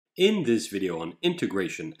In this video on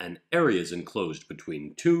integration and areas enclosed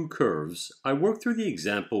between two curves, I work through the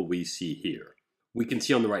example we see here. We can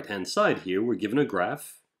see on the right-hand side here we're given a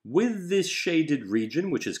graph with this shaded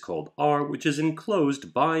region, which is called R, which is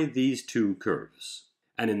enclosed by these two curves.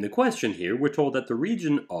 And in the question here, we're told that the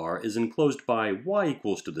region R is enclosed by y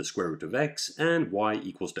equals to the square root of x and y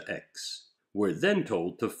equals to x. We're then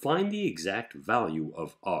told to find the exact value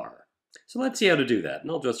of R. So let's see how to do that,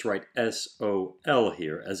 and I'll just write SOL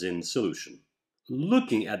here as in solution.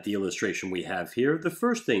 Looking at the illustration we have here, the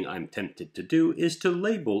first thing I'm tempted to do is to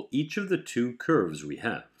label each of the two curves we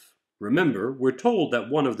have. Remember, we're told that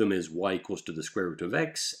one of them is y equals to the square root of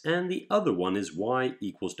x, and the other one is y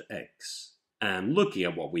equals to x. And looking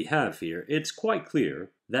at what we have here, it's quite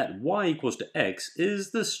clear that y equals to x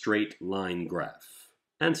is the straight line graph.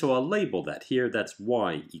 And so I'll label that here, that's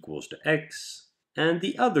y equals to x. And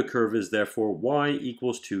the other curve is therefore y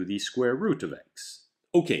equals to the square root of x.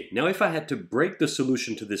 Okay, now if I had to break the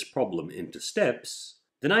solution to this problem into steps,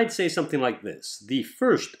 then I'd say something like this. The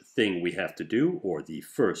first thing we have to do, or the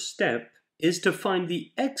first step, is to find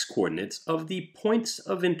the x-coordinates of the points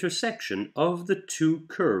of intersection of the two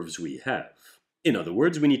curves we have. In other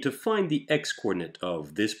words, we need to find the x-coordinate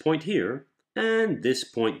of this point here and this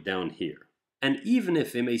point down here. And even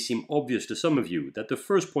if it may seem obvious to some of you that the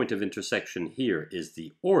first point of intersection here is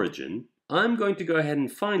the origin, I'm going to go ahead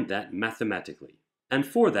and find that mathematically. And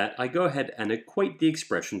for that, I go ahead and equate the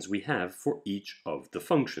expressions we have for each of the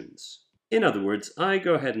functions. In other words, I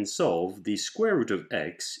go ahead and solve the square root of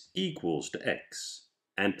x equals to x.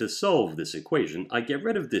 And to solve this equation, I get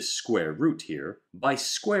rid of this square root here by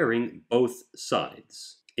squaring both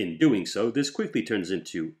sides. In doing so, this quickly turns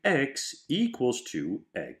into x equals to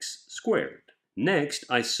x squared. Next,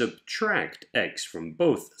 I subtract x from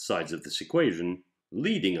both sides of this equation,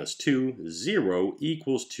 leading us to 0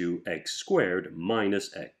 equals to x squared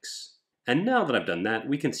minus x. And now that I've done that,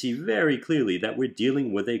 we can see very clearly that we're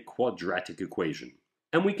dealing with a quadratic equation.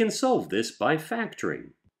 And we can solve this by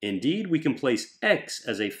factoring. Indeed, we can place x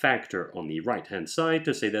as a factor on the right-hand side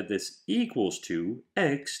to say that this equals to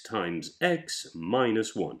x times x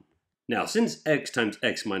minus 1. Now, since x times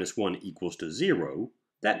x minus 1 equals to 0,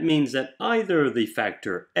 that means that either the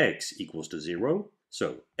factor x equals to 0,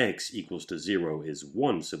 so x equals to 0 is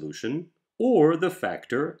one solution, or the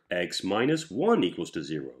factor x minus 1 equals to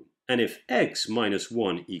 0. And if x minus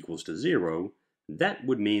 1 equals to 0, that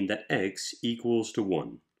would mean that x equals to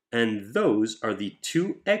 1. And those are the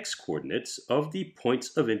two x-coordinates of the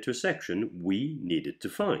points of intersection we needed to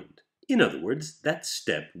find. In other words, that's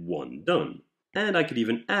step 1 done. And I could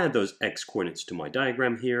even add those x-coordinates to my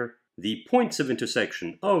diagram here. The points of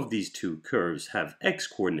intersection of these two curves have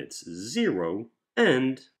x-coordinates 0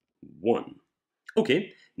 and 1.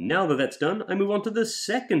 Okay, now that that's done, I move on to the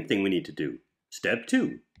second thing we need to do, step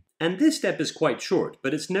 2. And this step is quite short,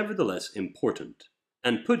 but it's nevertheless important.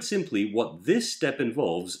 And put simply, what this step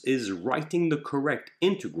involves is writing the correct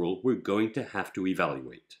integral we're going to have to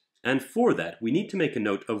evaluate. And for that, we need to make a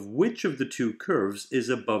note of which of the two curves is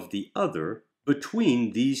above the other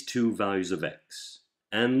between these two values of x.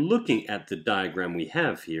 And looking at the diagram we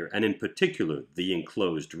have here, and in particular the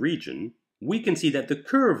enclosed region, we can see that the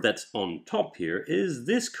curve that's on top here is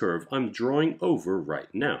this curve I'm drawing over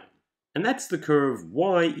right now. And that's the curve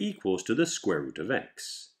y equals to the square root of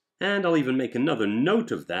x. And I'll even make another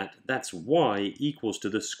note of that, that's y equals to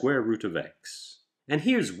the square root of x. And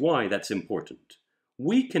here's why that's important.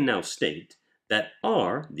 We can now state that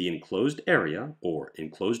R, the enclosed area, or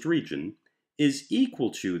enclosed region, is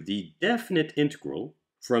equal to the definite integral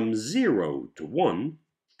from 0 to 1,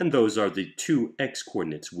 and those are the two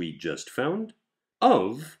x-coordinates we just found,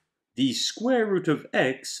 of the square root of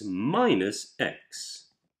x minus x.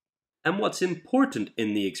 And what's important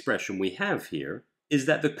in the expression we have here is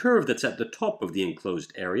that the curve that's at the top of the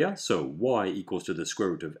enclosed area, so y equals to the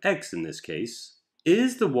square root of x in this case,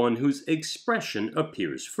 is the one whose expression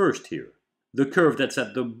appears first here. The curve that's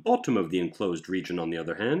at the bottom of the enclosed region, on the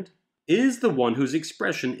other hand, is the one whose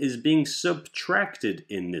expression is being subtracted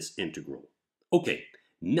in this integral. Okay,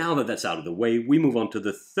 now that that's out of the way, we move on to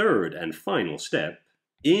the third and final step,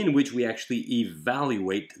 in which we actually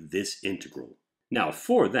evaluate this integral. Now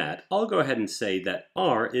for that, I'll go ahead and say that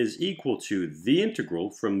r is equal to the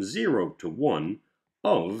integral from 0 to 1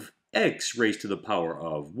 of x raised to the power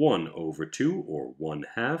of 1 over 2, or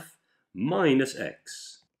 1/2, minus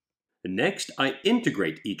x. Next, I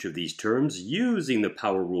integrate each of these terms using the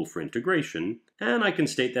power rule for integration, and I can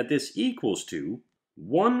state that this equals to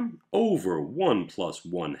 1 over 1 plus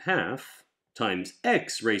 1/2 times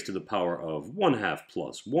x raised to the power of 1/2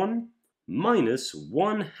 plus 1 minus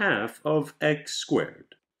 1/2 of x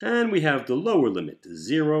squared. and we have the lower limit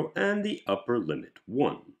 0 and the upper limit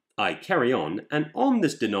 1. I carry on, and on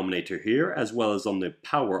this denominator here, as well as on the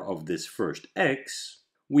power of this first x,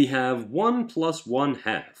 we have 1 plus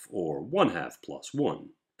 1/2, or 1/2 plus 1.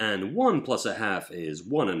 And 1 plus a half is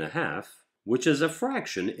 1/2, which as a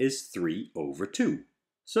fraction is 3 over 2.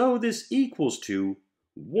 So this equals to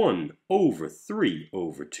 1 over 3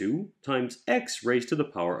 over 2 times x raised to the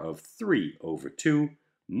power of 3 over 2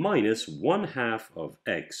 minus 1/2 of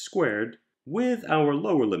x squared, with our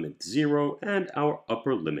lower limit 0 and our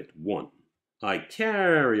upper limit 1. I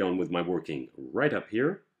carry on with my working right up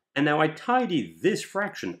here, and now I tidy this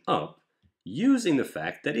fraction up using the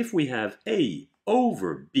fact that if we have a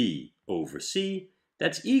over b over c,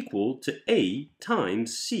 that's equal to a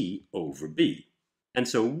times c over b. And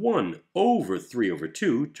so 1 over 3 over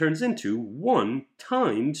 2 turns into 1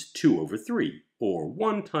 times 2 over 3, or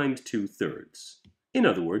 1 times 2/3. In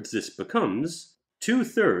other words, this becomes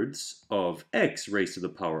 2/3 of x raised to the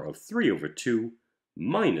power of 3 over 2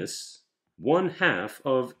 minus 1/2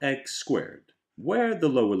 of x squared, where the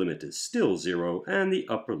lower limit is still 0 and the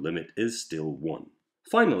upper limit is still 1.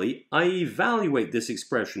 Finally, I evaluate this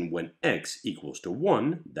expression when x equals to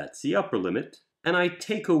 1, that's the upper limit, and I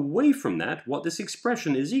take away from that what this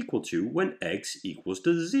expression is equal to when x equals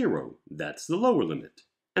to 0, that's the lower limit.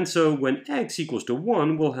 And so when x equals to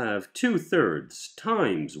 1, we'll have 2/3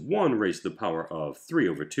 times 1 raised to the power of 3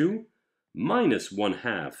 over 2 minus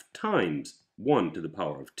 1/2 times 1 to the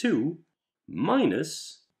power of 2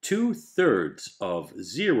 minus 2/3 of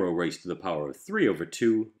 0 raised to the power of 3 over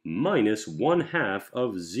 2 minus 1/2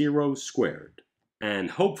 of 0 squared.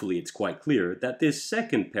 And hopefully it's quite clear that this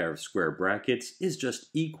second pair of square brackets is just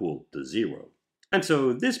equal to 0. And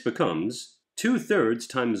so this becomes 2/3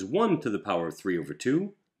 times 1 to the power of 3 over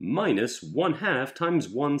 2 minus 1/2 times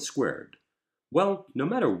 1 squared. Well, no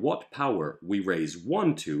matter what power we raise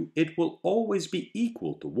 1 to, it will always be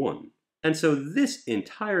equal to 1. And so this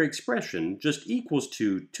entire expression just equals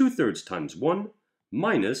to 2/3 times 1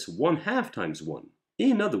 minus 1/2 times 1.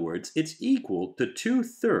 In other words, it's equal to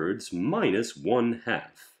 2/3 minus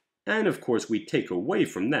 1/2. And of course we take away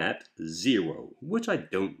from that 0, which I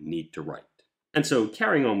don't need to write. And so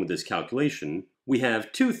carrying on with this calculation, we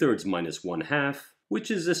have 2/3 minus 1/2, which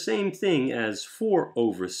is the same thing as 4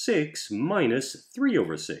 over 6 minus 3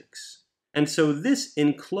 over 6. And so this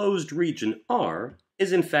enclosed region R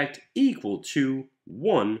is in fact equal to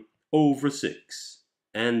 1 over 6.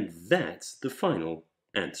 And that's the final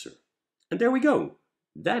answer. And there we go.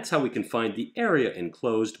 That's how we can find the area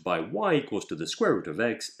enclosed by y equals to the square root of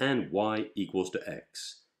x and y equals to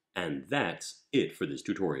x. And that's it for this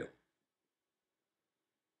tutorial.